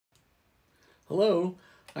Hello,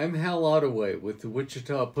 I'm Hal Ottaway with the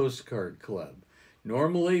Wichita Postcard Club.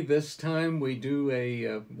 Normally, this time we do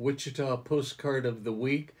a Wichita Postcard of the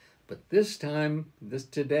Week, but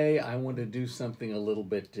today, I want to do something a little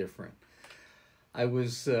bit different. I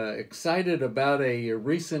was excited about a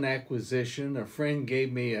recent acquisition. A friend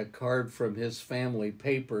gave me a card from his family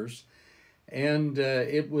papers, and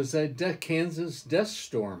it was a Kansas dust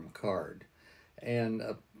storm card and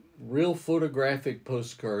a real photographic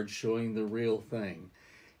postcard showing the real thing.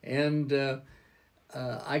 And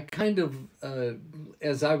I kind of,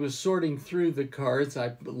 as I was sorting through the cards,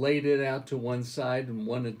 I laid it out to one side and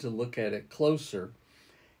wanted to look at it closer.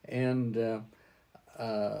 And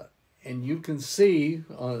uh, and you can see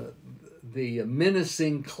the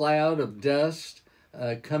menacing cloud of dust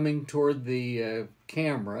coming toward the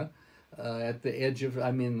camera at the edge of,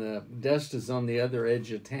 the dust is on the other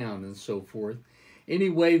edge of town and so forth.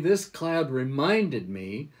 Anyway, this cloud reminded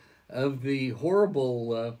me of the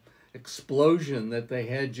horrible explosion that they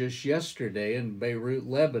had just yesterday in Beirut,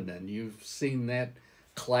 Lebanon. You've seen that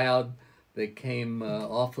cloud that came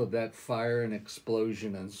off of that fire and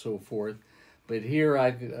explosion and so forth. But here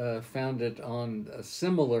I found it on a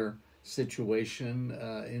similar situation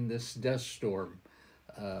in this dust storm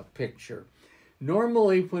picture.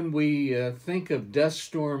 Normally, when we think of dust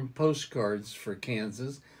storm postcards for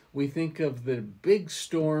Kansas, we think of the big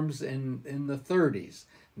storms in the 30s,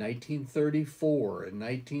 1934 and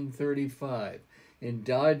 1935, in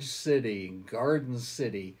Dodge City, Garden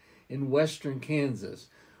City, in western Kansas.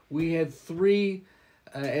 We had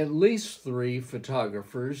at least three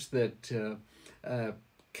photographers that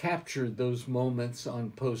captured those moments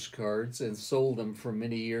on postcards and sold them for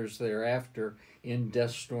many years thereafter in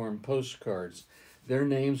dust storm postcards. Their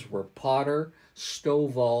names were Potter,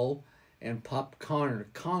 Stovall, and Pop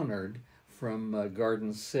Connard from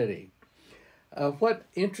Garden City. What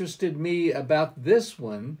interested me about this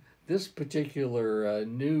particular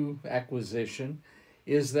new acquisition,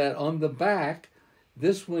 is that on the back,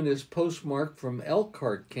 this one is postmarked from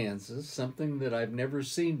Elkhart, Kansas, something that I've never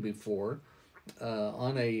seen before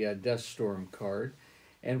on a dust storm card.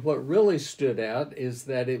 And what really stood out is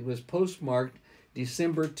that it was postmarked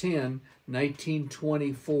December 10,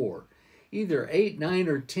 1924, either 8, 9,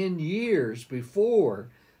 or 10 years before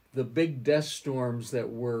the big dust storms that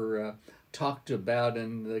were talked about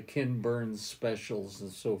in the Ken Burns specials and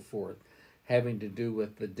so forth, having to do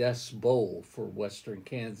with the Dust Bowl for western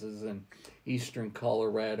Kansas and eastern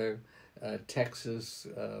Colorado, Texas,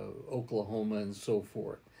 Oklahoma, and so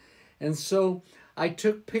forth. And so I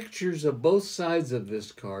took pictures of both sides of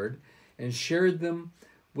this card and shared them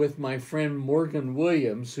with my friend Morgan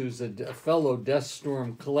Williams, who's a fellow dust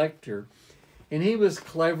storm collector. And he was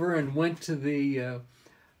clever and went to the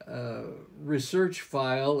research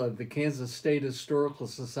file of the Kansas State Historical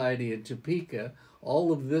Society in Topeka.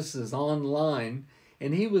 All of this is online,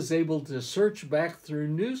 and he was able to search back through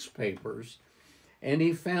newspapers, and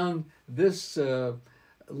he found this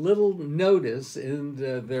little notice in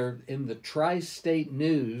the Tri-State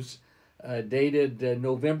News dated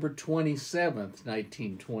November 27th,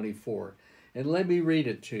 1924. And let me read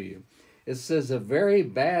it to you. It says, "A very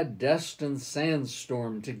bad dust and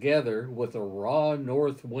sandstorm together with a raw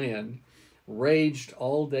north wind raged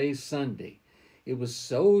all day Sunday. It was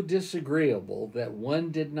so disagreeable that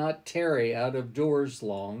one did not tarry out of doors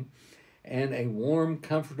long, and a warm,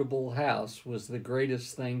 comfortable house was the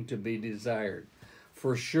greatest thing to be desired."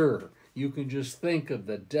 For sure, you can just think of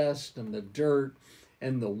the dust and the dirt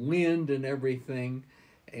and the wind and everything,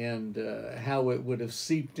 and how it would have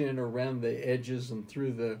seeped in around the edges and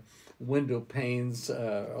through the window panes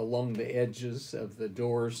along the edges of the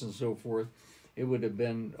doors and so forth. It would have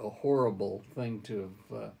been a horrible thing to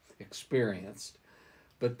have experienced.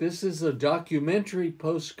 But this is a documentary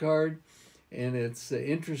postcard, and it's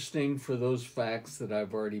interesting for those facts that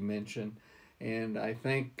I've already mentioned. And I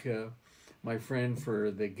thank my friend for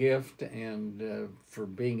the gift and for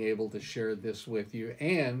being able to share this with you,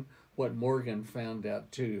 and what Morgan found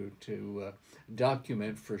out too, to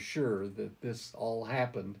document for sure that this all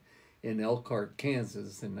happened in Elkhart,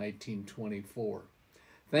 Kansas in 1924.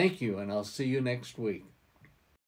 Thank you, and I'll see you next week.